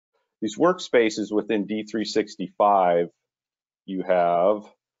These workspaces within D365, you have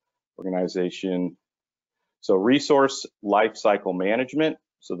organization, so resource lifecycle management,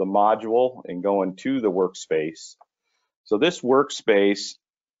 so the module and going to the workspace. So this workspace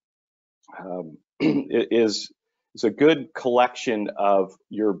is a good collection of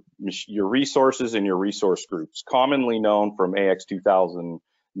your resources and your resource groups, commonly known from AX 2009-12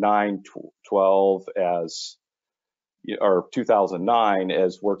 as, or 2009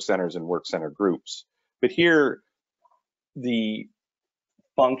 as work centers and work center groups. But here, the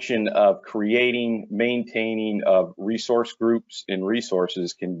function of creating, maintaining of resource groups and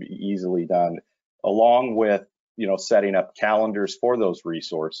resources can be easily done, along with setting up calendars for those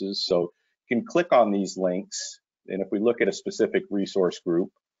resources. So you can click on these links, and if we look at a specific resource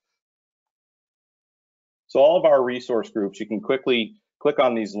group, so all of our resource groups, you can quickly click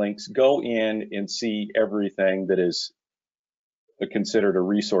on these links, go in and see everything that is considered a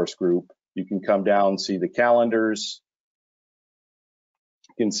resource group. You can come down and see the calendars.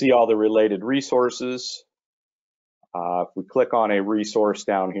 You can see all the related resources. If we click on a resource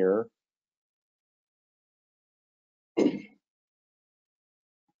down here,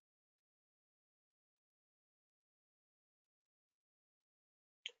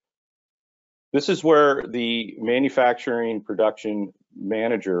 this is where the manufacturing production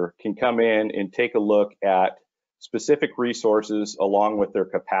manager can come in and take a look at specific resources along with their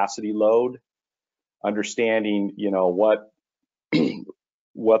capacity load, understanding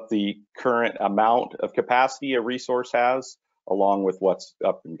what the current amount of capacity a resource has, along with what's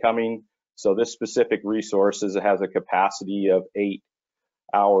up and coming. So this specific resource has a capacity of 8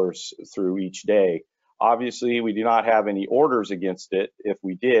 hours through each day. Obviously, we do not have any orders against it. If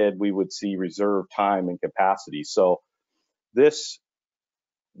we did, we would see reserve time and capacity. So this,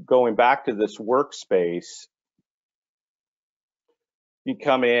 going back to this workspace, you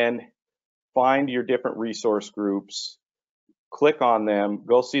come in, find your different resource groups, click on them,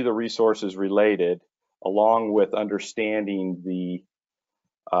 go see the resources related, along with understanding the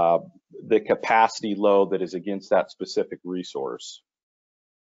capacity load that is against that specific resource.